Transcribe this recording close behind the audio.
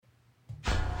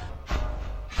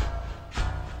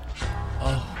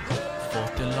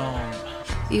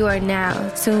You are now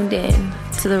tuned in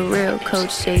to the real Coach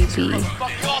JB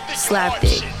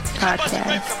Slapdick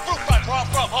Podcast.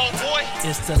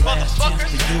 It's the last chance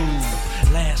for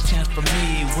you, last chance for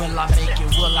me. Will I make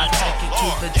it? Will I take it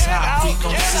to the top? We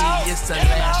gon' see. It's the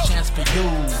last chance for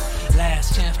you,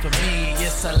 last chance for me.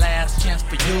 It's the last chance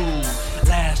for you,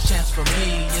 last chance for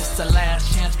me. It's the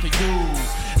last chance for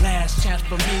you, last chance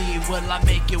for me. Will I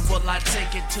make it? Will I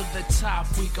take it to the top?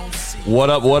 We gon' see. What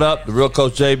up, what up? The real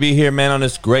Coach JB here, man, on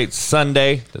this great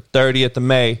Sunday, the 30th of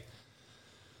May,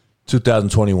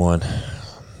 2021.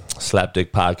 Slapdick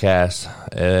Podcast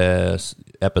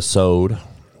episode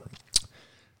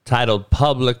titled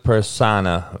Public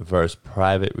Persona versus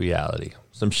Private Reality.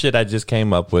 Some shit I just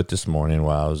came up with this morning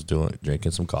while I was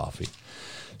drinking some coffee.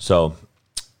 So,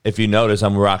 if you notice,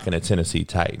 I'm rocking a Tennessee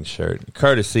Titans shirt,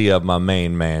 courtesy of my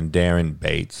main man, Darren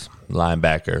Bates,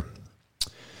 linebacker,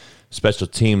 special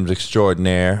teams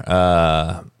extraordinaire.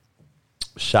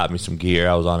 Shot me some gear.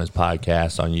 I was on his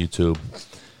podcast on YouTube.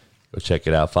 Go check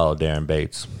it out. Follow Darren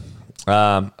Bates.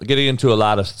 Getting into a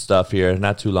lot of stuff here.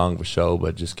 Not too long of a show,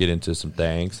 but just get into some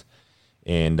things.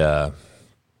 And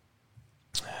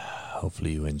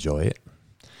hopefully you enjoy it.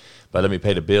 But let me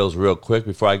pay the bills real quick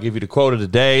before I give you the quote of the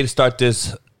day to start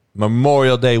this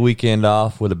Memorial Day weekend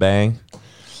off with a bang.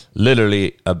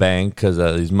 Literally a bang, because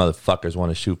these motherfuckers want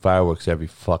to shoot fireworks every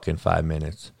fucking 5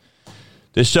 minutes.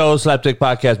 This show, Slapdick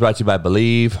Podcast, brought to you by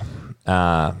Believe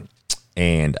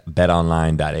and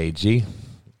BetOnline.ag.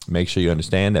 Make sure you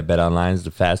understand that BetOnline is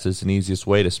the fastest and easiest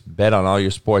way to bet on all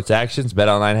your sports actions.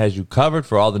 BetOnline has you covered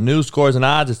for all the news, scores, and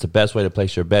odds. It's the best way to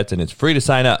place your bets, and it's free to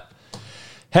sign up.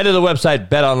 Head to the website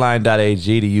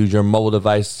betonline.ag to use your mobile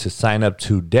device to sign up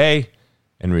today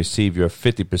and receive your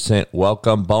 50%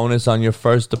 welcome bonus on your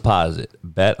first deposit.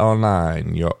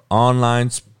 BetOnline, your online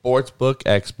sportsbook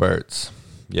experts.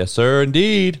 Yes, sir,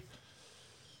 indeed.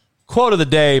 Quote of the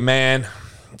day, man.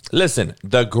 Listen,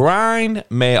 the grind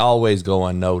may always go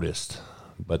unnoticed,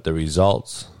 but the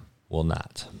results will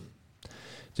not.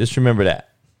 Just remember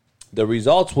that. The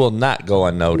results will not go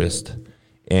unnoticed.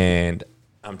 And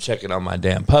I'm checking on my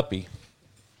damn puppy,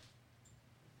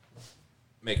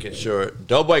 making sure.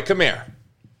 Doughboy, come here.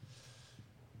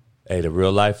 Hey, the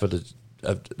real life of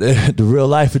the real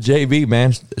life of JB,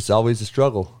 man. It's always a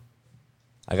struggle.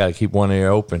 I got to keep one ear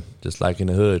open, just like in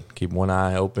the hood. Keep one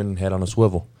eye open, head on a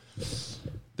swivel.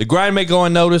 The grind may go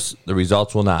unnoticed. The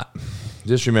results will not.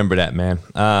 Just remember that, man.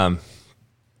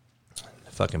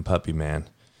 Fucking puppy, man.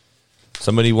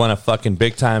 Somebody want a fucking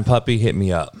big time puppy? Hit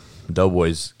me up.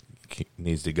 Doughboys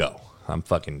needs to go. I'm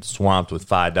fucking swamped with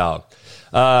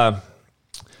 $5.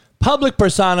 Public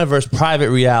persona versus private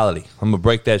reality. I'm going to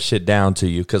break that shit down to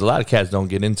you because a lot of cats don't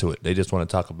get into it. They just want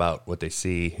to talk about what they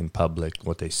see in public,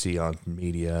 what they see on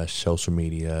media, social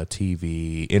media,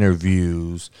 TV,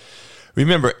 interviews.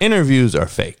 Remember, interviews are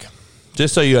fake.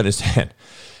 Just so you understand.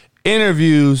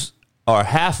 Interviews are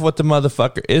half what the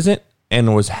motherfucker isn't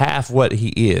and was half what he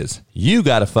is. You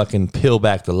got to fucking peel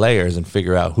back the layers and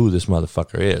figure out who this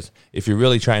motherfucker is. If you're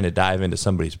really trying to dive into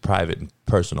somebody's private and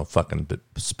personal fucking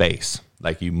space,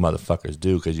 like you motherfuckers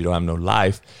do because you don't have no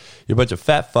life. You're a bunch of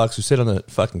fat fucks who sit on the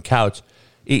fucking couch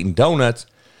eating donuts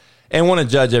and want to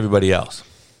judge everybody else.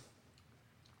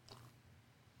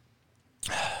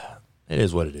 It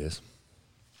is what it is.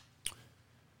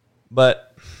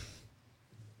 But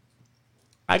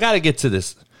I got to get to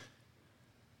this.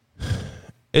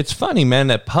 It's funny, man,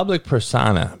 that public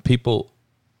persona, people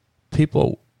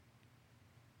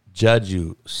judge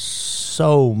you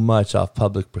so much off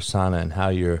public persona and how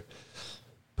you're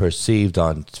perceived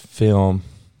on film,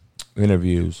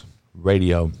 interviews,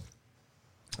 radio,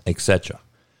 etc.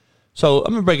 So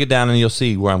I'm going to break it down and you'll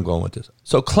see where I'm going with this.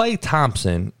 So Klay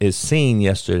Thompson is seen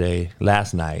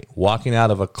last night, walking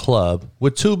out of a club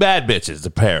with two bad bitches,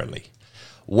 apparently.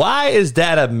 Why is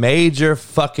that a major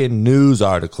fucking news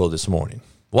article this morning?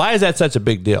 Why is that such a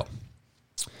big deal?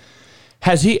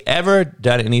 Has he ever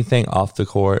done anything off the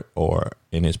court or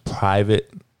in his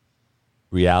private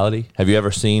reality? Have you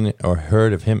ever seen or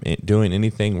heard of him doing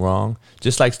anything wrong?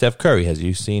 Just like Steph Curry, has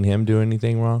you seen him do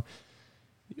anything wrong?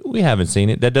 We haven't seen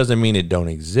it. That doesn't mean it don't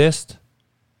exist,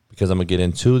 because I'm going to get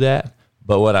into that.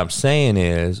 But what I'm saying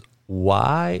is,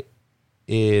 why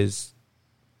is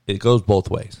it goes both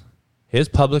ways. His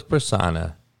public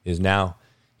persona is now,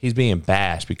 he's being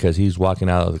bashed because he's walking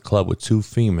out of the club with two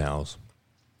females.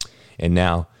 And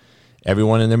now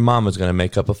everyone and their mama's going to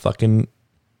make up a fucking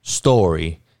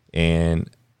story and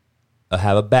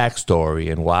have a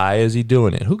backstory. And why is he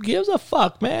doing it? Who gives a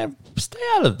fuck, man? Stay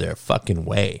out of their fucking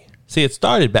way. See, it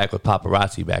started back with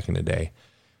paparazzi back in the day.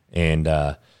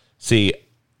 And see,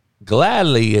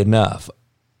 gladly enough,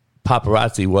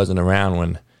 paparazzi wasn't around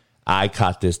when I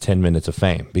caught this 10 minutes of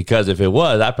fame. Because if it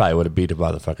was, I probably would have beat the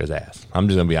motherfucker's ass. I'm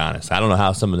just going to be honest. I don't know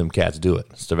how some of them cats do it.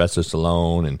 Sylvester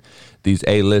Stallone and these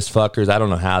A-list fuckers. I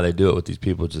don't know how they do it with these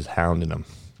people just hounding them.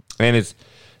 And it's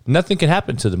nothing can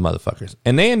happen to the motherfuckers.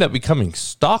 And they end up becoming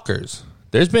stalkers.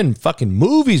 There's been fucking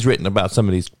movies written about some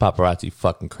of these paparazzi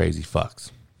fucking crazy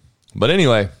fucks. But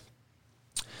anyway,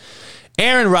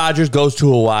 Aaron Rodgers goes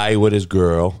to Hawaii with his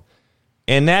girl,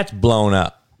 and that's blown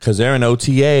up. Because they're in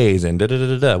OTAs and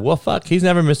da-da-da-da-da. Well, fuck, he's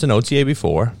never missed an OTA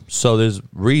before, so there's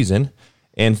reason.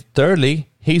 And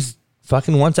thirdly, he's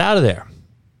fucking wants out of there.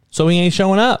 So he ain't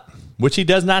showing up, which he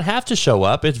does not have to show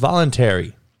up. It's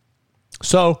voluntary.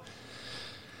 So,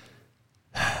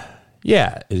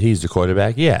 yeah, he's the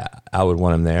quarterback. Yeah, I would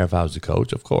want him there if I was the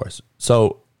coach, of course.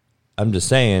 So I'm just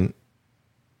saying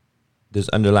there's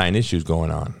underlying issues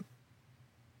going on.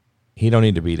 He don't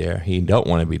need to be there. He don't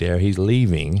want to be there. He's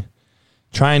leaving.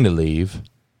 Trying to leave,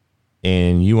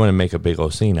 and you want to make a big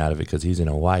old scene out of it because he's in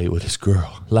Hawaii with his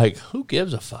girl. Like, who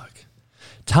gives a fuck?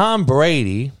 Tom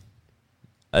Brady,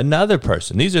 another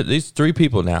person. These three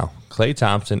people now. Klay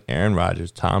Thompson, Aaron Rodgers,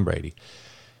 Tom Brady.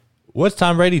 What's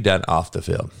Tom Brady done off the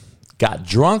field? Got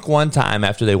drunk one time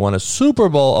after they won a Super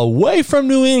Bowl away from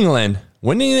New England,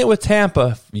 winning it with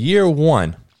Tampa year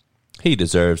one. He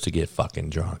deserves to get fucking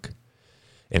drunk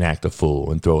and act a fool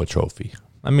and throw a trophy.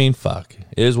 I mean, fuck.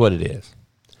 It is what it is.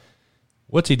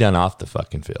 What's he done off the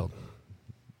fucking field?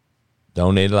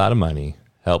 Donated a lot of money,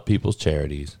 helped people's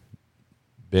charities,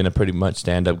 been a pretty much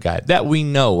stand-up guy that we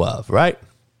know of, right?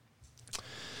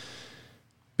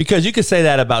 Because you could say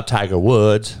that about Tiger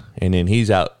Woods, and then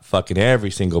he's out fucking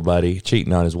every single buddy,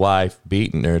 cheating on his wife,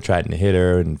 beating her, trying to hit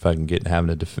her, and fucking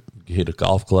having to hit a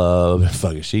golf club, and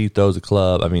fucking she throws a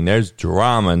club. I mean, there's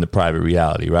drama in the private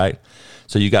reality, right?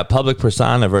 So you got public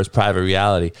persona versus private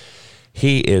reality.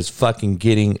 He is fucking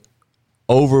getting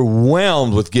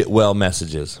overwhelmed with get well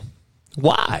messages.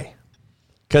 Why?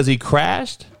 Because he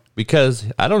crashed? Because,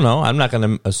 I don't know. I'm not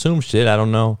going to assume shit. I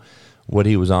don't know what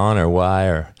he was on or why.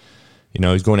 Or, you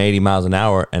know, he's going 80 miles an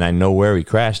hour, and I know where he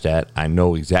crashed at. I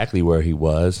know exactly where he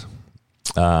was.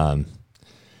 You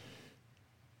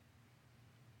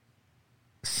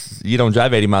don't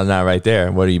drive 80 miles an hour right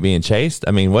there. What, are you being chased?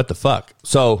 I mean, what the fuck?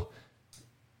 So,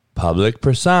 public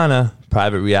persona,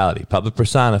 private reality. Public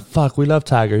persona, fuck, we love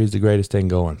Tiger. He's the greatest thing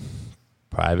going.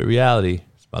 Private reality,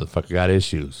 this motherfucker got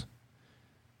issues.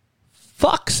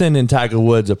 Fuck sending Tiger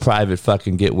Woods a private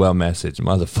fucking get well message,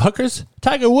 motherfuckers.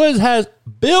 Tiger Woods has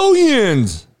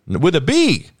billions with a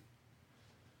B.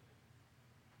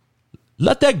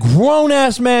 Let that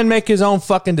grown-ass man make his own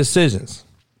fucking decisions,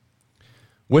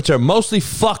 which are mostly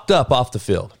fucked up off the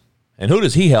field. And who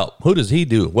does he help? Who does he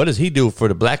do? What does he do for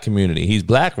the black community? He's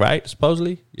black, right?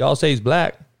 Supposedly. Y'all say he's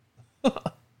black. You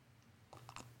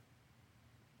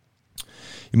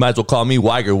might as well call me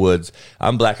Weiger Woods.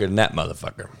 I'm blacker than that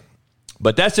motherfucker.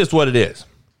 But that's just what it is.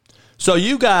 So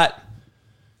you got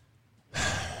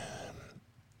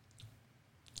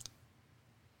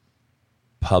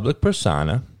public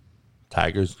persona.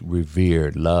 Tiger's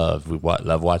revered, loved. We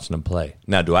love watching him play.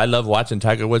 Now, do I love watching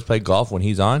Tiger Woods play golf when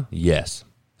he's on? Yes.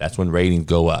 That's when ratings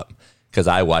go up. Because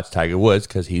I watch Tiger Woods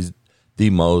because he's the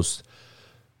most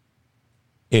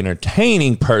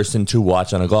entertaining person to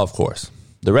watch on a golf course.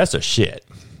 The rest are shit.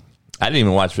 I didn't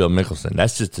even watch Phil Mickelson.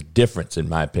 That's just the difference in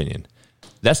my opinion.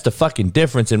 That's the fucking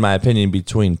difference in my opinion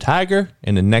between Tiger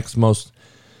and the next most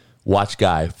watched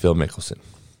guy, Phil Mickelson.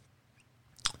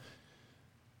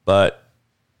 But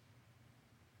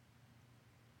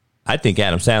I think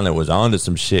Adam Sandler was onto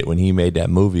some shit when he made that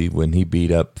movie when he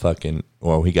beat up fucking,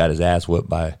 or he got his ass whipped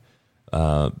by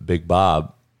Big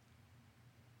Bob.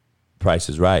 Price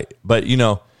is Right. But, you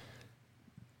know,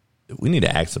 we need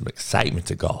to add some excitement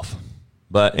to golf.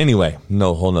 But anyway,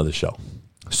 no whole nother show.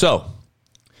 So,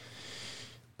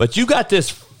 but you got this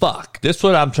fuck. This is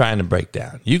what I'm trying to break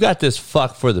down. You got this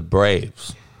fuck for the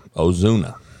Braves,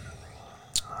 Ozuna.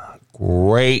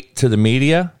 Great to the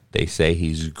media. They say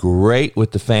he's great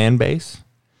with the fan base.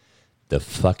 The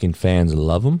fucking fans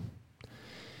love him.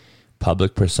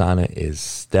 Public persona is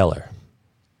stellar.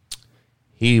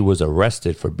 He was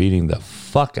arrested for beating the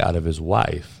fuck out of his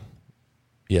wife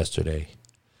yesterday.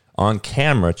 On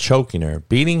camera, choking her,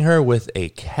 beating her with a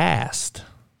cast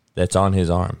that's on his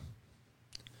arm.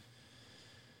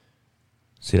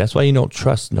 See, that's why you don't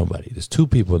trust nobody. There's two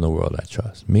people in the world I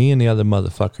trust. Me and the other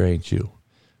motherfucker ain't you.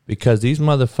 Because these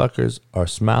motherfuckers are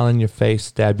smile in your face,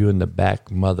 stab you in the back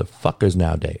motherfuckers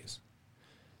nowadays.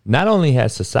 Not only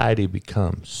has society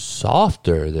become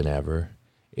softer than ever,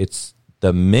 it's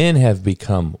the men have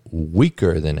become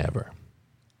weaker than ever.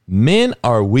 Men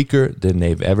are weaker than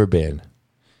they've ever been.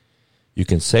 You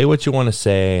can say what you want to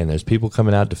say, and there's people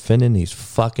coming out defending these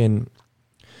fucking...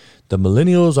 The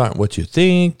millennials aren't what you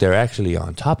think. They're actually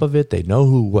on top of it. They know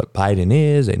what Biden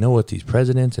is. They know what these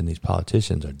presidents and these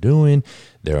politicians are doing.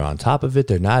 They're on top of it.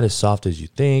 They're not as soft as you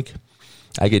think.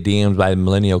 I get DMs by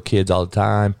millennial kids all the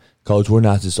time. Coach, we're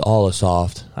not just all as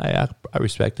soft. I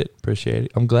respect it. Appreciate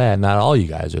it. I'm glad not all you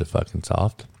guys are fucking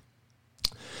soft.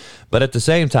 But at the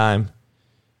same time,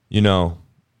 you know,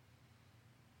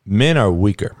 men are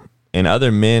weaker. And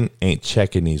other men ain't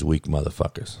checking these weak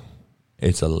motherfuckers.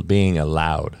 It's being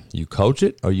allowed. You coach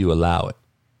it or you allow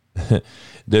it.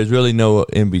 There's really no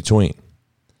in between.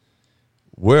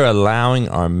 We're allowing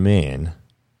our men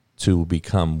to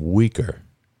become weaker.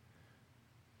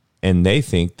 And they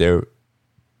think they're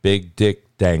big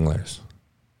dick danglers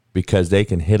because they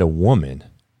can hit a woman,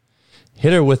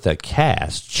 hit her with a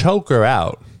cast, choke her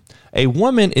out. A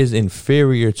woman is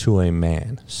inferior to a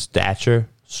man. Stature,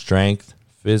 strength,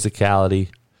 physicality.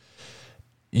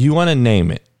 You want to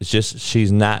name it. It's just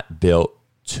she's not built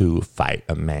to fight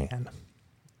a man.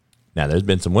 Now, there's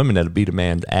been some women that'll beat a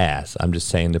man's ass. I'm just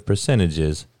saying the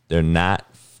percentages. They're not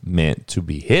meant to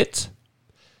be hit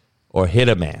or hit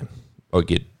a man or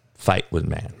fight with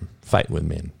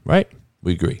men, right?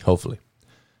 We agree, hopefully.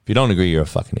 If you don't agree, you're a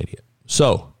fucking idiot.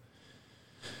 So,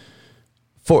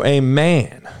 for a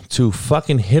man to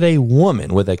fucking hit a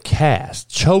woman with a cast,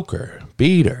 choke her,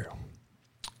 beat her,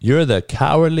 you're the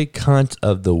cowardly cunt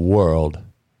of the world,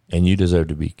 and you deserve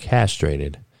to be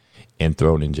castrated and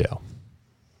thrown in jail.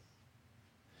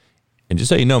 And just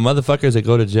so you know, motherfuckers that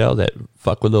go to jail that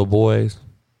fuck with little boys,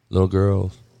 little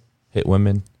girls, hit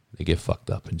women, they get fucked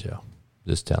up in jail.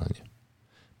 Just telling you.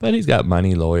 But he's got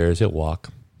money, lawyers, he'll walk.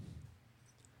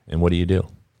 And what do? You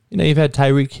know, you've had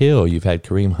Tyreek Hill, you've had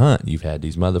Kareem Hunt, you've had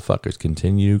these motherfuckers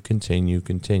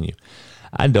continue.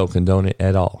 I don't condone it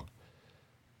at all.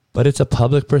 But it's a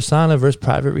public persona versus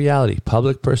private reality.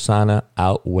 Public persona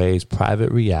outweighs private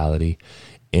reality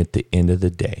at the end of the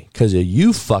day. Because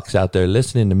you fucks out there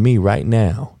listening to me right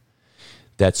now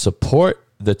that support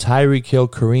the Tyreek Hill,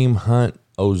 Kareem Hunt,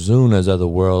 Ozunas of the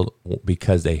world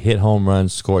because they hit home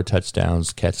runs, score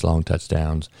touchdowns, catch long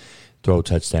touchdowns, throw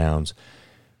touchdowns,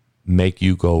 make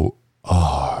you go,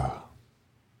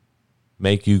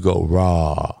 make you go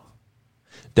raw.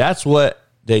 That's what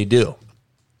they do.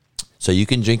 So you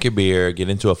can drink your beer, get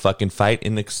into a fucking fight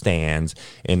in the stands,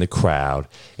 in the crowd,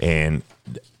 and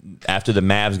after the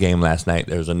Mavs game last night,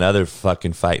 there was another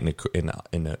fucking fight in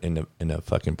the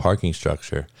fucking parking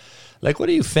structure. Like, what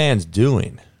are you fans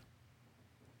doing?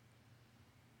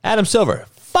 Adam Silver,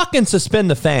 fucking suspend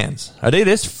the fans. Are they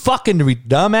this fucking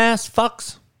dumbass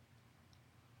fucks?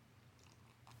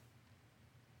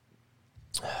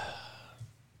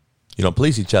 You don't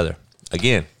police each other.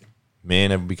 Again,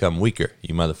 men have become weaker.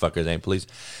 You motherfuckers ain't police.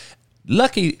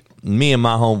 Lucky me and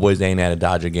my homeboys ain't at a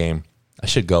Dodger game. I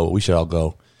should go. We should all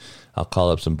go. I'll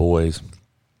call up some boys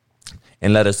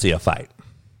and let us see a fight.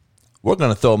 We're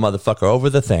going to throw a motherfucker over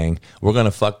the thing. We're going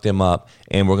to fuck them up,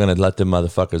 and we're going to let them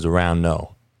motherfuckers around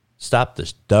know. Stop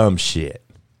this dumb shit.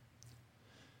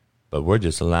 But we're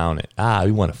just allowing it.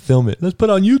 We want to film it. Let's put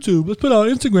it on YouTube. Let's put it on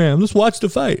Instagram. Let's watch the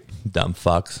fight. Dumb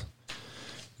fucks.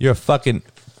 You're a fucking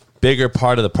bigger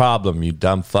part of the problem, you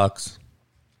dumb fucks.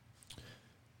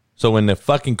 So when the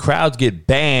fucking crowds get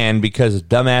banned because of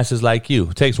dumbasses like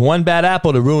you, it takes one bad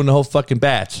apple to ruin the whole fucking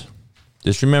batch.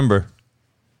 Just remember.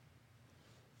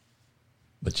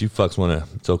 But you fucks want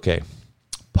to, it's okay.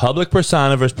 Public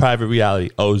persona versus private reality.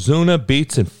 Ozuna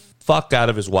beats and fuck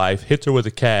out of his wife, hits her with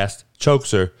a cast,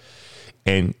 chokes her,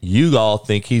 and you all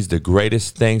think he's the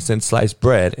greatest thing since sliced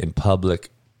bread in public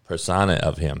persona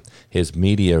of him. His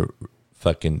media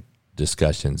fucking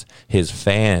discussions, his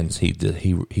fans, he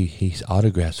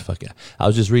autographs fucking. I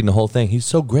was just reading the whole thing. He's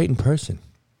so great in person.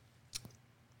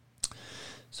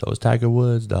 So is Tiger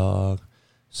Woods, dog.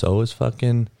 So is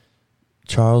fucking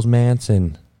Charles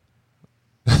Manson.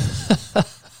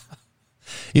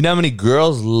 You know how many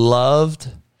girls loved?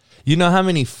 You know how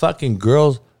many fucking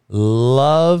girls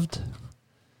loved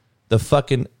the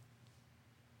fucking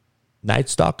Night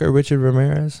Stalker, Richard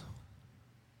Ramirez?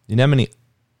 You know how many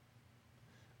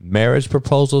marriage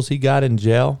proposals he got in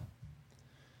jail?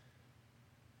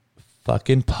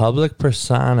 Fucking public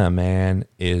persona, man,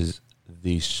 is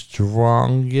the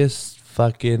strongest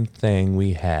fucking thing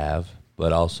we have,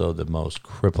 but also the most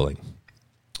crippling.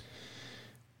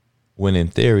 When in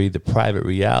theory, the private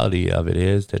reality of it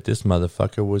is that this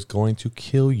motherfucker was going to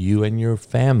kill you and your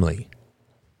family.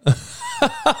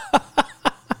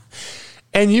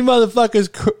 And you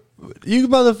motherfuckers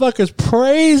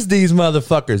praise these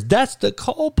motherfuckers. That's the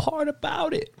cool part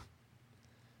about it.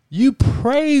 You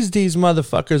praise these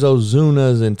motherfuckers,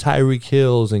 Ozunas and Tyreek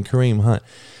Hills and Kareem Hunt.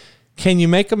 Can you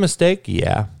make a mistake?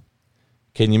 Yeah.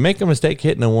 Can you make a mistake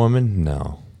hitting a woman?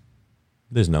 No.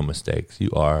 There's no mistakes. You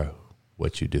are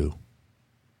what you do.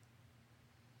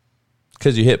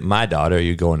 Because you hit my daughter,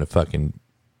 you're going to fucking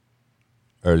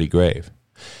early grave.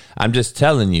 I'm just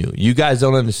telling you. You guys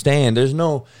don't understand. There's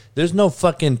no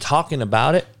fucking talking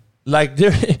about it. Like,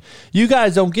 you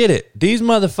guys don't get it. These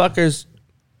motherfuckers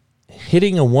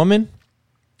hitting a woman,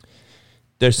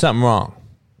 there's something wrong.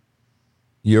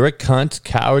 You're a cunt,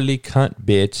 cowardly cunt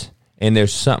bitch, and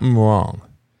there's something wrong.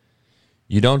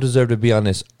 You don't deserve to be on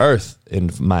this earth, in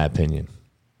my opinion.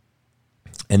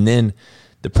 And then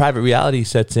the private reality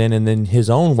sets in, and then his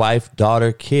own wife,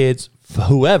 daughter, kids,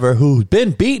 whoever who's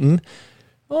been beaten.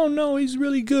 Oh, no, he's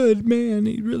really good, man.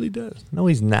 He really does. No,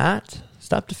 he's not.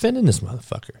 Stop defending this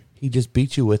motherfucker. He just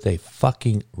beat you with a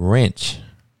fucking wrench.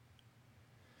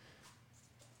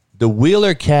 The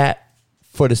Wheeler cat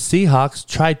for the Seahawks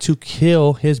tried to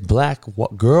kill his black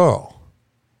girl.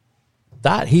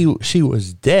 Thought she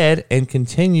was dead and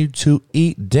continued to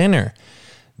eat dinner.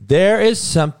 There is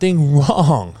something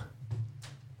wrong.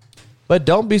 But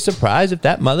don't be surprised if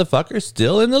that motherfucker's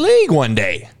still in the league one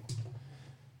day.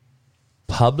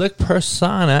 Public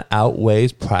persona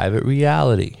outweighs private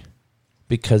reality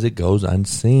because it goes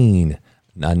unseen,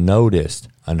 unnoticed,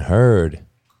 unheard.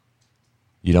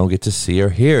 You don't get to see or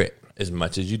hear it as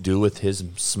much as you do with his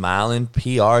smiling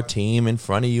PR team in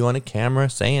front of you on a camera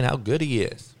saying how good he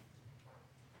is.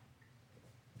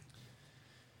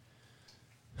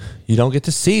 You don't get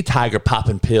to see Tiger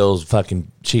popping pills,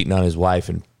 fucking cheating on his wife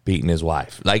and beating his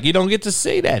wife. Like, you don't get to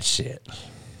see that shit.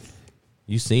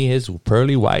 You see his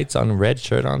pearly whites on a red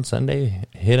shirt on Sunday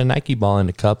hit a Nike ball in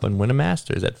the cup and win a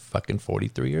Masters at fucking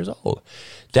 43 years old.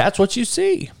 That's what you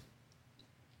see.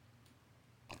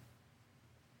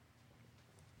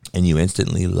 And you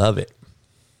instantly love it.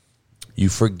 You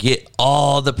forget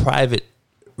all the private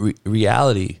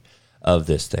reality of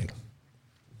this thing.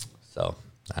 So,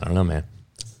 I don't know, man.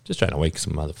 Just trying to wake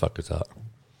some motherfuckers up.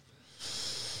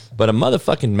 But a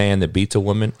motherfucking man that beats a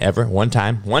woman ever, one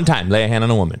time, lay a hand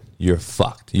on a woman, you're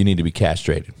fucked. You need to be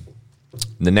castrated.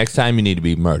 The next time you need to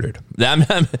be murdered. I'm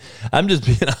just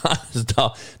being honest,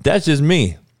 dog. That's just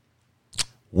me.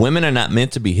 Women are not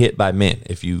meant to be hit by men.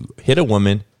 If you hit a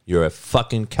woman, you're a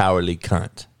fucking cowardly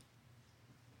cunt.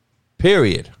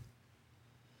 Period.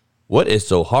 What is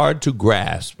so hard to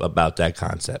grasp about that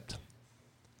concept?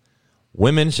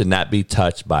 Women should not be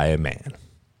touched by a man.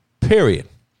 Period.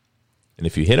 And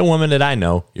if you hit a woman that I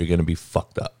know, you're going to be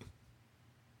fucked up.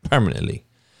 Permanently.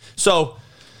 So,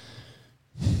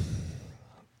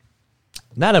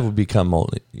 now that would become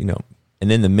only, and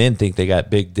then the men think they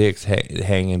got big dicks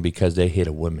hanging because they hit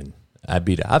a woman. I've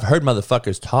heard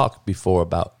motherfuckers talk before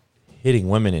about hitting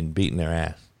women and beating their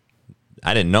ass.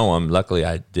 I didn't know them. Luckily,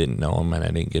 I didn't know them, and I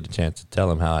didn't get a chance to tell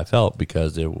them how I felt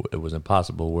because it was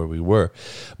impossible where we were.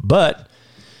 But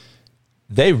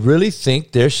they really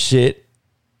think their shit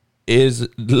is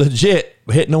legit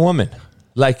hitting a woman.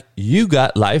 Like, you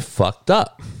got life fucked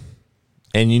up,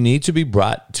 and you need to be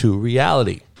brought to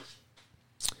reality.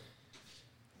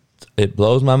 It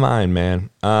blows my mind, man.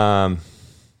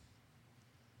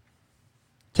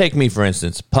 Take me, for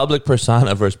instance, public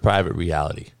persona versus private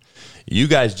reality. You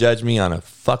guys judge me on a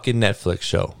fucking Netflix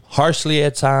show. Harshly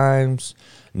at times,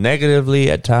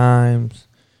 negatively at times.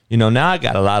 Now I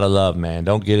got a lot of love, man.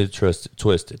 Don't get it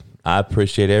twisted. I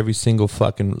appreciate every single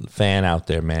fucking fan out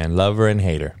there, man. Lover and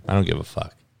hater. I don't give a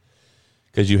fuck.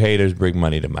 Because you haters bring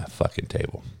money to my fucking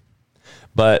table.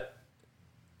 But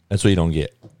that's what you don't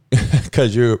get.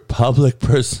 Because your public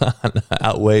persona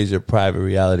outweighs your private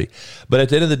reality. But at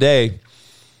the end of the day,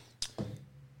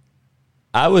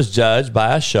 I was judged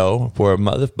by a show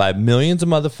by millions of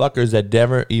motherfuckers that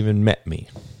never even met me.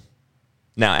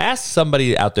 Now, ask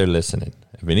somebody out there listening.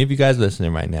 If any of you guys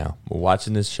listening right now, we're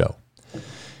watching this show.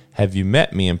 Have you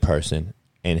met me in person,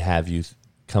 and have you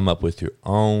come up with your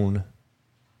own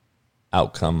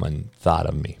outcome and thought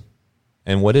of me?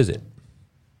 And what is it?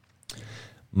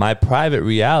 My private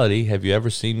reality, have you ever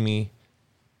seen me?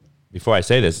 Before I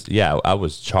say this, yeah, I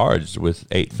was charged with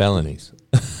 8 felonies.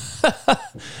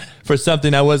 For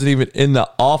something I wasn't even in the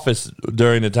office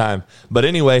during the time. But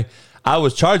anyway, I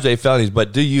was charged with 8 felonies.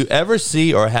 But do you ever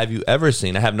see, or have you ever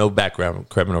seen, I have no background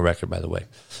criminal record, by the way.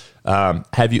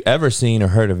 Have you ever seen or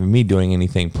heard of me doing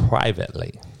anything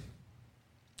privately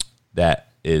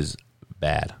that is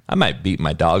bad? I might beat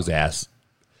my dog's ass,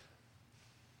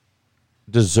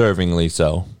 deservingly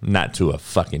so, not to a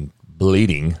fucking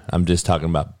bleeding. I'm just talking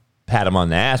about pat them on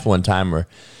the ass one time or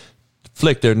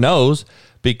flick their nose,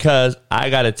 because I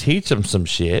got to teach them some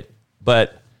shit.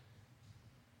 But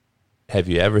have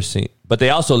you ever seen? But they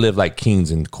also live like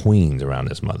kings and queens around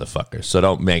this motherfucker. So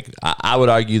don't make. I would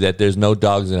argue that there's no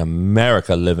dogs in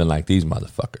America living like these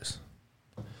motherfuckers.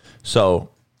 So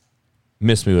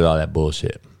miss me with all that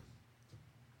bullshit.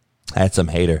 I had some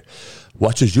hater.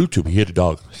 Watch his YouTube. He hit a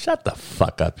dog. Shut the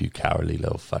fuck up, you cowardly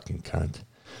little fucking cunt.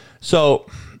 So,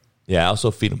 yeah, I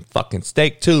also feed them fucking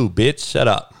steak too, bitch. Shut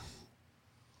up.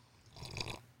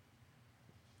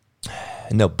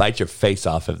 And they'll bite your face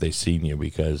off if they seen you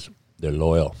because they're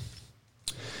loyal.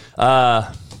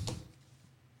 I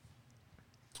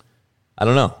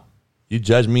don't know. You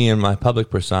judge me in my public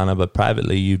persona, but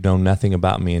privately you know nothing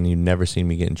about me and you've never seen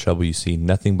me get in trouble. You see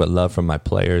nothing but love from my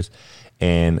players.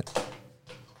 And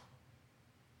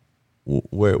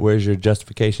where's your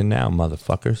justification now,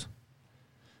 motherfuckers?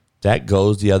 That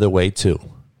goes the other way too.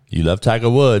 You love Tiger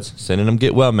Woods, sending him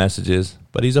get well messages,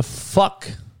 but he's a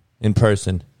fuck in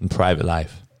person, in private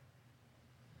life.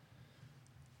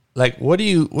 Like, what do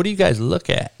you guys look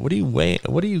at? What do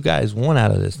you guys want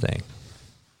out of this thing?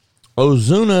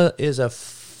 Ozuna is a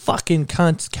fucking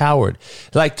cunt coward.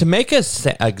 Like, to make an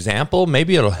example,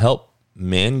 maybe it'll help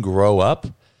men grow up.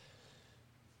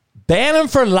 Ban him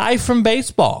for life from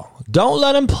baseball. Don't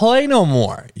let him play no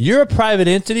more. You're a private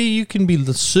entity. You can be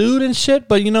sued and shit,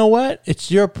 but you know what? It's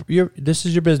this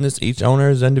is your business. Each owner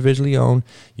is individually owned.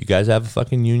 You guys have a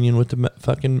fucking union with the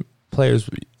fucking Players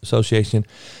Association.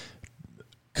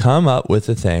 Come up with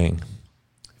a thing.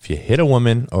 If you hit a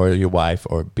woman or your wife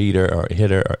or beat her or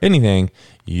hit her or anything,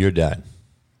 you're done.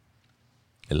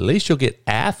 At least you'll get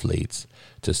athletes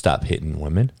to stop hitting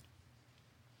women.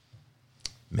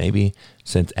 Maybe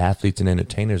since athletes and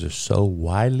entertainers are so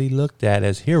widely looked at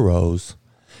as heroes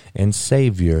and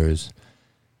saviors,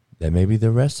 that maybe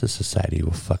the rest of society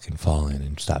will fucking fall in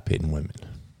and stop hitting women.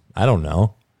 I don't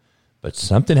know. But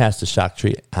something has to shock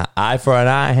treat. Eye for an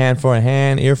eye, hand for a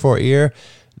hand, ear for ear.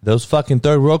 Those fucking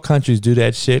third world countries do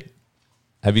that shit.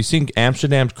 Have you seen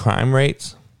Amsterdam's crime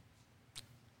rates?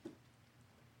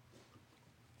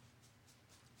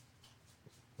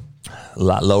 A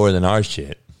lot lower than our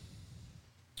shit.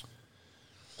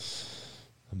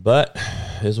 But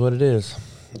it is what it is.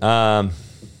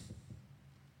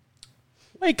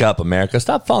 Wake up, America.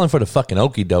 Stop falling for the fucking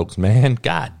okie dokes, man.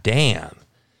 God damn.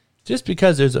 Just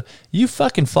because you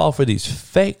fucking fall for these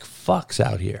fake fucks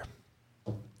out here.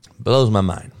 Blows my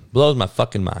mind. Blows my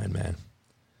fucking mind, man.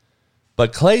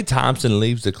 But Klay Thompson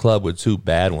leaves the club with two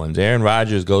bad ones. Aaron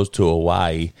Rodgers goes to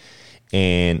Hawaii,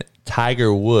 and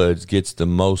Tiger Woods gets the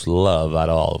most love out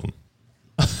of all of them.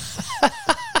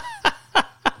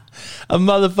 A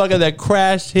motherfucker that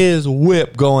crashed his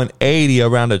whip going 80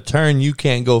 around a turn you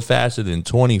can't go faster than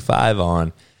 25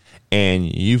 on,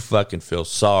 and you fucking feel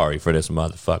sorry for this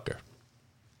motherfucker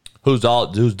who's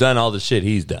done all the shit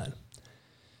he's done.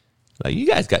 Like, you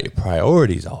guys got your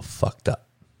priorities all fucked up.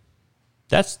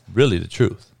 That's really the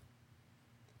truth.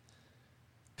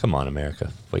 Come on,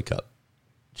 America. Wake up.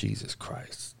 Jesus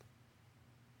Christ.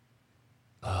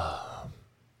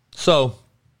 So,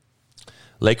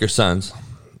 Lakers Suns.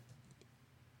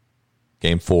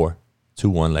 Game 4.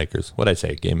 2-1 Lakers. What'd I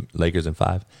say? Lakers in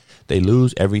 5. They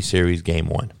lose every series game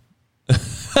 1.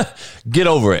 Get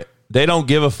over it. They don't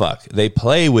give a fuck. They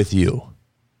play with you.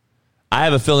 I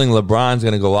have a feeling LeBron's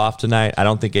going to go off tonight. I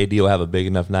don't think AD will have a big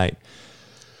enough night.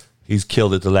 He's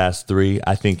killed it the last 3.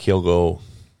 I think LeBron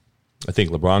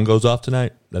goes off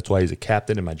tonight. That's why he's a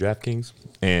captain in my DraftKings.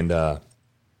 And I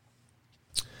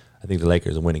think the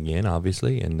Lakers will win again,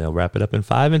 obviously, and they'll wrap it up in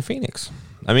 5 in Phoenix.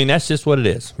 I mean, that's just what it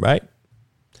is, right?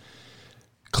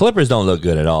 Clippers don't look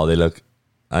good at all. They look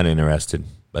uninterested.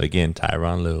 But again,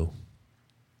 Tyronn Lue.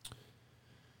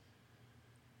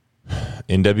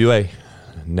 NWA.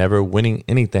 Never winning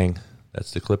anything.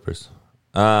 That's the Clippers.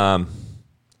 Public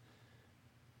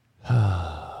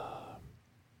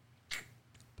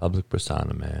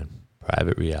persona, man.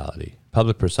 Private reality.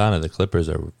 Public persona, the Clippers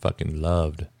are fucking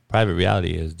loved. Private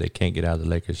reality is they can't get out of the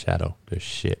Lakers' shadow. They're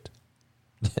shit.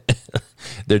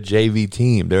 They're JV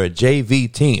team. They're a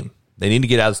JV team. They need to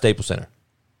get out of the Staples Center.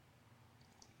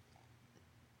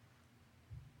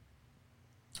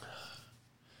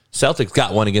 Celtics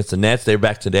got one against the Nets. They're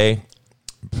back today.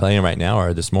 Playing right now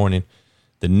or this morning.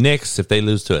 The Knicks, if they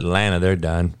lose to Atlanta, they're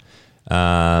done.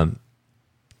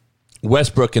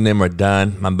 Westbrook and them are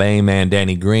done. My main man,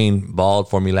 Danny Green, balled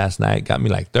for me last night. Got me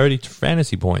like 30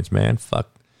 fantasy points, man. Fuck.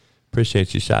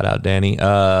 Appreciate you. Shout out, Danny.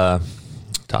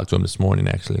 Talked to him this morning,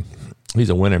 actually. He's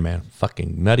a winner, man.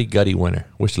 Fucking nutty, gutty winner.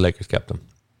 Wish the Lakers kept him.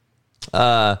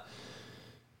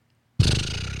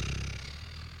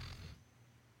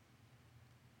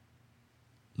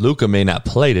 Luka may not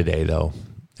play today, though,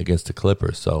 against the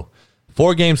Clippers. So,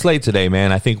 4 game slate today,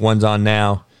 man. I think one's on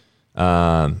now.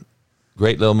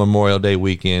 Great little Memorial Day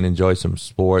weekend. Enjoy some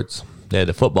sports. They had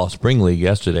the football spring league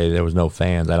yesterday. There was no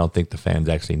fans. I don't think the fans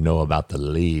actually know about the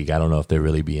league. I don't know if they're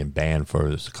really being banned for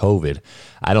this COVID.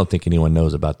 I don't think anyone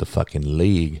knows about the fucking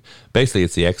league. Basically,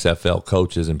 it's the XFL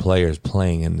coaches and players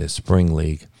playing in this spring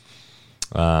league.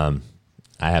 I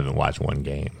haven't watched one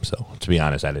game, so to be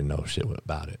honest, I didn't know shit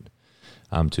about it.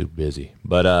 I'm too busy.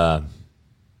 But I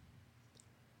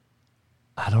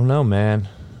don't know, man.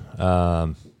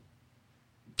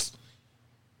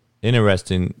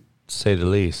 Interesting, to say the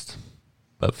least.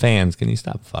 But fans, can you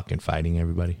stop fucking fighting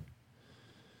everybody?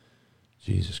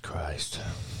 Jesus Christ.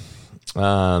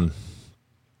 Sad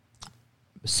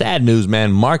news,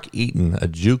 man. Mark Eaton, a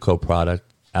JUCO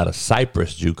product out of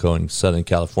Cypress JUCO in Southern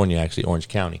California, actually Orange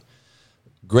County.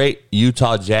 Great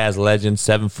Utah Jazz legend,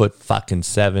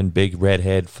 7'7", big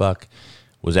redhead fuck.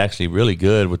 Was actually really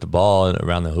good with the ball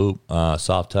around the hoop,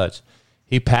 soft touch.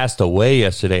 He passed away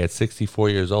yesterday at 64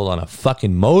 years old on a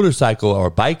fucking motorcycle or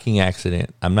biking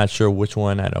accident. I'm not sure which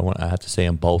one. I have to say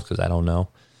them both because I don't know.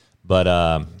 But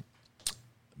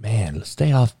man, let's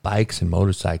stay off bikes and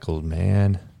motorcycles,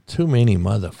 man. Too many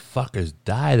motherfuckers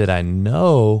die that I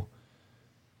know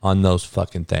on those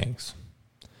fucking things.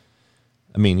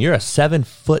 I mean, you're a 7'7"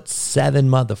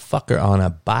 motherfucker on a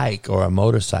bike or a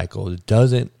motorcycle. It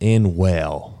doesn't end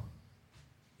well.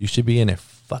 You should be in a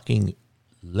fucking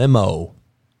limo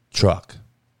truck.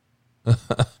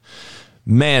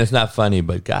 Man, it's not funny,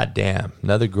 but goddamn,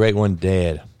 another great one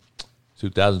dead.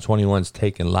 2021's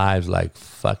taking lives like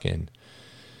fucking,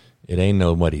 it ain't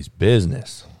nobody's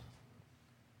business.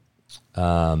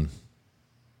 So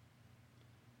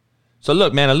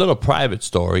look, man, a little private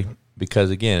story, because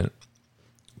again,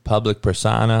 public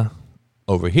persona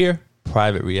over here,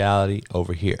 private reality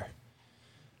over here.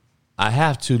 I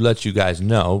have to let you guys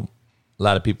know, a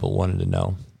lot of people wanted to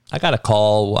know. I got a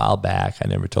call a while back, I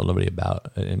never told nobody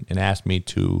about, and asked me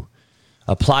to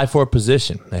apply for a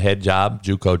position, a head job,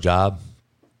 JUCO job.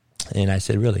 And I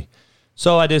said, really?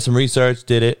 So I did some research,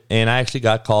 did it, and I actually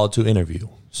got called to interview.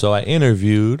 So I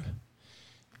interviewed,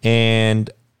 and,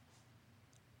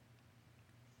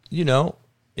 you know,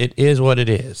 it is what it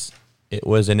is. It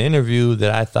was an interview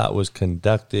that I thought was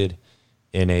conducted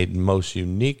in a most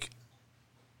unique,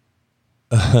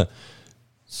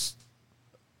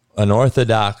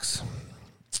 unorthodox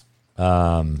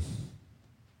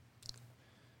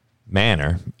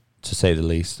manner, to say the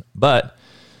least. But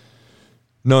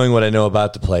knowing what I know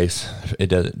about the place, it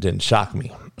didn't shock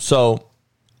me. So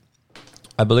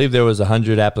I believe there was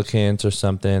 100 applicants or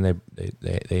something.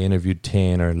 They interviewed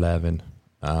 10 or 11.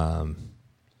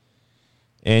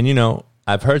 And, you know,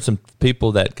 I've heard some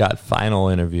people that got final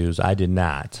interviews. I did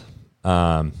not.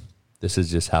 This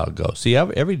is just how it goes. See,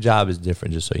 every job is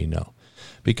different, just so you know.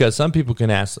 Because some people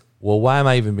can ask, well, why am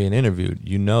I even being interviewed?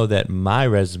 You know that my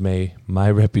resume, my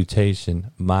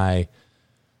reputation, my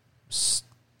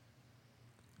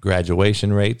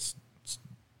graduation rates,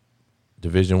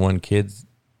 Division I kids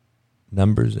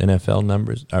numbers, NFL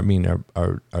numbers, I mean,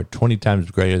 are 20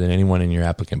 times greater than anyone in your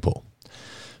applicant pool.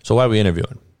 So why are we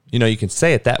interviewing? You know, you can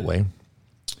say it that way.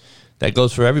 That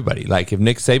goes for everybody. Like if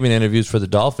Nick Saban interviews for the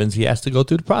Dolphins, he has to go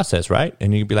through the process, right?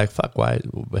 And you'd be like, fuck, why?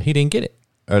 But he didn't get it.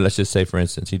 Or let's just say, for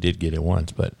instance, he did get it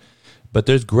once. But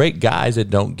there's great guys that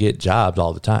don't get jobs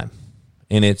all the time.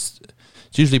 And it's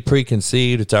usually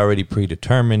preconceived. It's already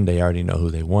predetermined. They already know who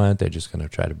they want. They're just going to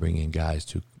try to bring in guys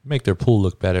to make their pool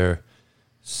look better.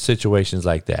 Situations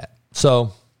like that.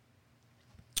 So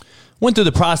went through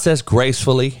the process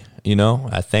gracefully. You know,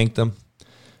 I thanked them.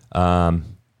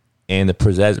 And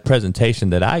the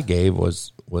presentation that I gave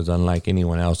was unlike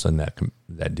anyone else in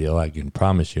that deal, I can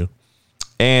promise you.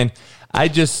 And I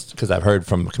just, because I've heard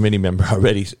from a committee member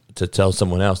already to tell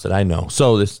someone else that I know.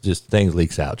 So this just things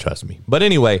leaks out, trust me. But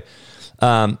anyway,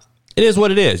 it is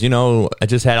what it is. You know, I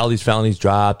just had all these felonies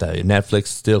dropped. Netflix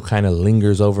still kind of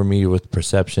lingers over me with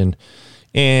perception.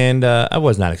 And I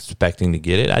was not expecting to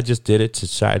get it. I just did it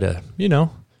to try to, you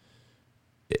know,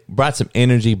 it brought some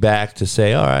energy back to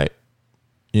say, all right,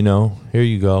 you know, here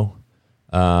you go.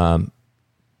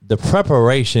 The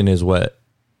preparation is what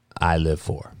I live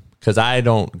for, because I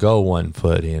don't go 1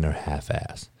 foot in or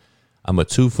half-ass. I'm a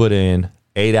 2 foot in,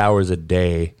 8 hours a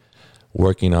day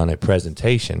working on a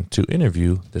presentation to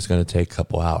interview that's going to take a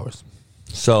couple hours.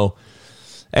 So,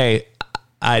 hey,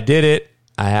 I did it.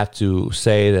 I have to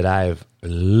say that I've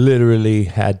literally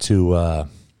had to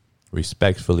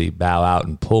respectfully bow out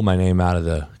and pull my name out of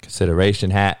the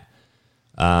consideration hat.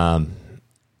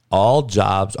 All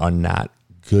jobs are not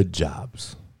good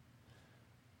jobs.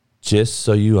 Just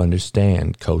so you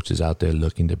understand, coaches out there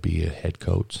looking to be a head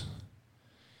coach.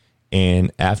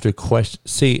 And after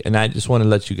and I just want to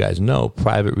let you guys know,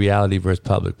 private reality versus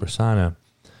public persona.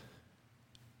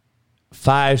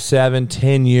 5, 7,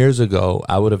 10 years ago,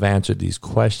 I would have answered these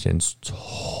questions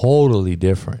totally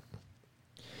different.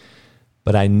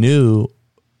 But I knew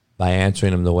by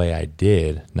answering them the way I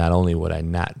did, not only would I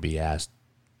not be asked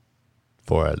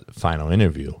for a final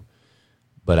interview,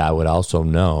 but I would also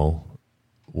know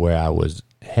where I was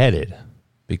headed,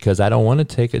 because I don't want to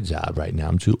take a job right now.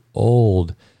 I'm too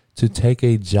old to take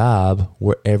a job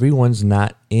where everyone's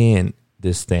not in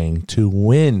this thing to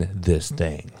win this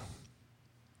thing.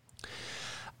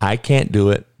 I can't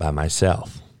do it by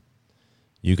myself.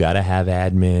 You got to have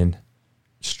admin,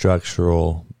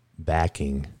 structural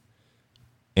backing.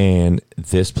 And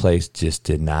this place just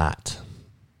did not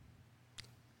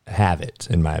have it,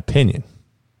 in my opinion.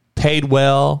 Paid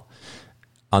well.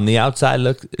 On the outside,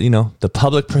 the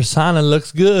public persona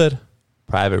looks good.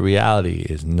 Private reality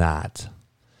is not.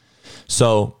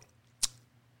 So,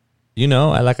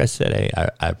 like I said,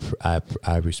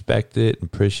 I respect it,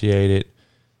 appreciate it,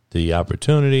 the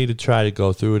opportunity to try to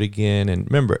go through it again. And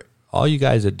remember, all you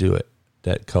guys that do it,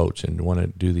 that coach and want to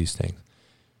do these things,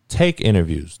 take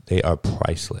interviews. They are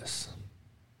priceless.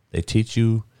 They teach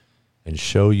you and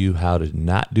show you how to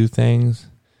not do things.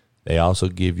 They also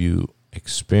give you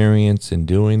experience in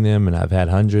doing them, and I've had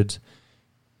hundreds.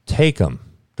 Take them.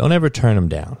 Don't ever turn them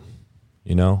down.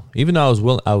 Even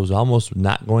though I was almost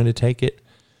not going to take it.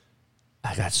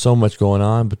 I got so much going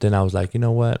on, but then I was like, you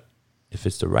know what? If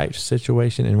it's the right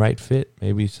situation and right fit,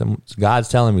 maybe God's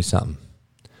telling me something.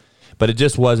 But it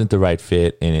just wasn't the right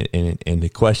fit, and the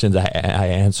questions I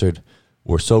answered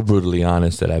were so brutally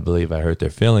honest that I believe I hurt their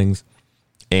feelings.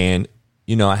 And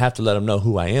I have to let them know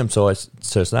who I am, so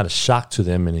it's not a shock to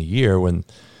them in a year when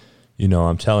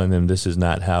I'm telling them this is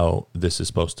not how this is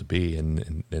supposed to be,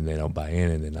 and they don't buy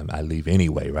in, and then I leave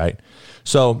anyway, right?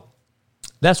 So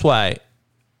that's why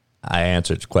I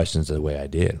answered questions the way I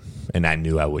did, and I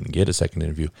knew I wouldn't get a second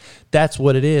interview. That's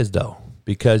what it is, though,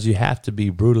 because you have to be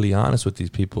brutally honest with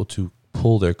these people to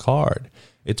pull their card.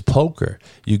 It's poker.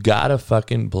 You got to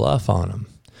fucking bluff on them.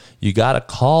 You got to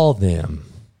call them,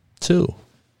 too,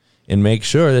 and make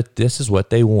sure that this is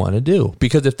what they want to do.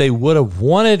 Because if they would have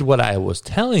wanted what I was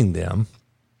telling them,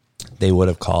 they would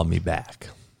have called me back.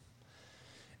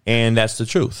 And that's the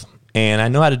truth. And I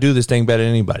know how to do this thing better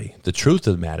than anybody. The truth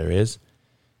of the matter is,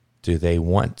 do they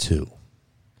want to?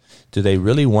 Do they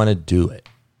really want to do it?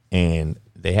 And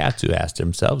they have to ask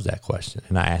themselves that question.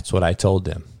 And that's what I told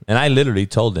them. And I literally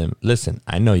told them, listen,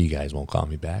 I know you guys won't call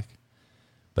me back.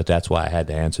 But that's why I had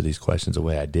to answer these questions the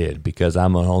way I did, because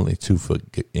I'm an only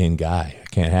 2-foot in guy. I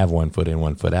can't have 1 foot in,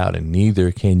 1 foot out, and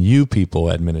neither can you people,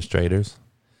 administrators.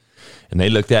 And they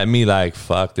looked at me like,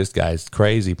 fuck, this guy's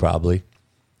crazy probably.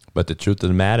 But the truth of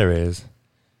the matter is,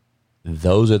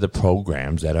 those are the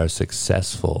programs that are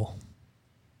successful.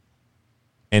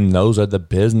 And those are the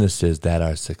businesses that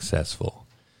are successful.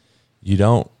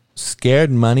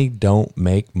 Scared money don't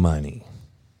make money.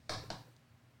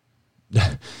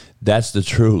 That's the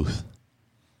truth.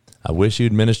 I wish you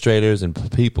administrators and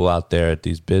people out there at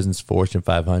these business Fortune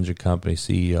 500 company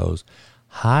CEOs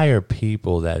hire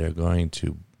people that are going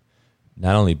to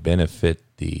not only benefit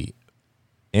the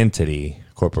entity,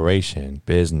 corporation,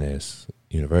 business,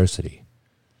 university,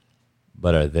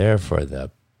 but are there for the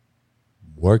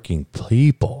working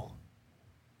people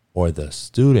or the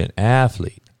student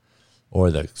athlete or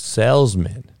the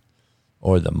salesman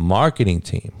or the marketing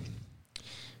team.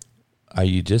 Are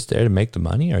you just there to make the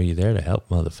money, or are you there to help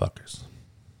motherfuckers?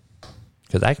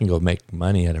 Because I can go make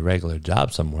money at a regular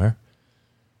job somewhere,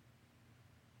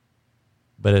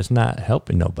 but it's not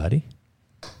helping nobody.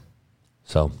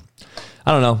 So,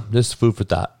 I don't know. This is food for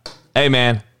thought. Hey,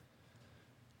 man,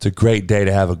 it's a great day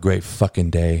to have a great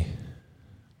fucking day.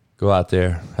 Go out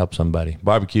there, help somebody.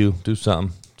 Barbecue, do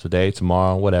something today,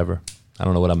 tomorrow, whatever. I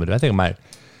don't know what I'm going to do. I think I might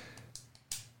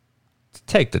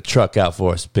take the truck out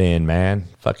for a spin, man.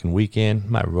 Fucking weekend.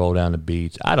 Might roll down the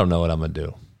beach. I don't know what I'm going to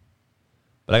do.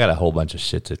 But I got a whole bunch of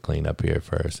shit to clean up here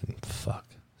first. And fuck.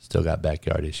 Still got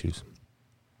backyard issues.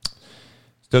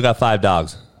 Still got 5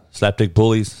 dogs. Slapdick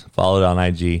Bullies. Follow it on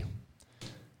IG.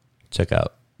 Check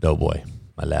out Doughboy.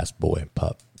 My last boy,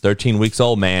 pup. 13 weeks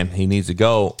old, man. He needs to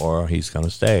go or he's going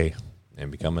to stay and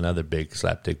become another big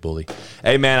slapdick bully.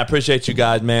 Hey, man, I appreciate you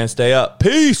guys, man. Stay up.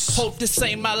 Peace. Hope this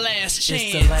ain't my last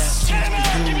chance. It's the last chance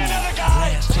for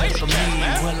you. last chance for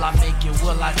me. Will I make it?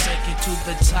 Will I take it to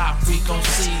the top? We gon'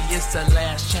 see. It's the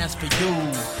last chance for you.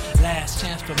 Last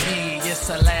chance for me. It's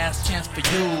the last chance for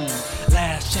you.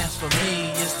 Last chance for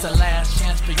me. It's the last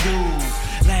chance for you.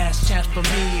 Last chance for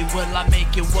me. Will I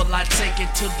make it? Will I take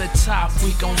it to the top?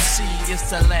 We gon' see. It's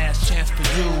the last chance for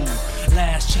you.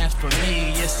 Last chance for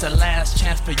me. It's the last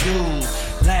chance for you.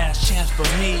 Last chance for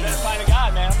me. Find a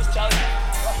guy, man. I'm just telling you.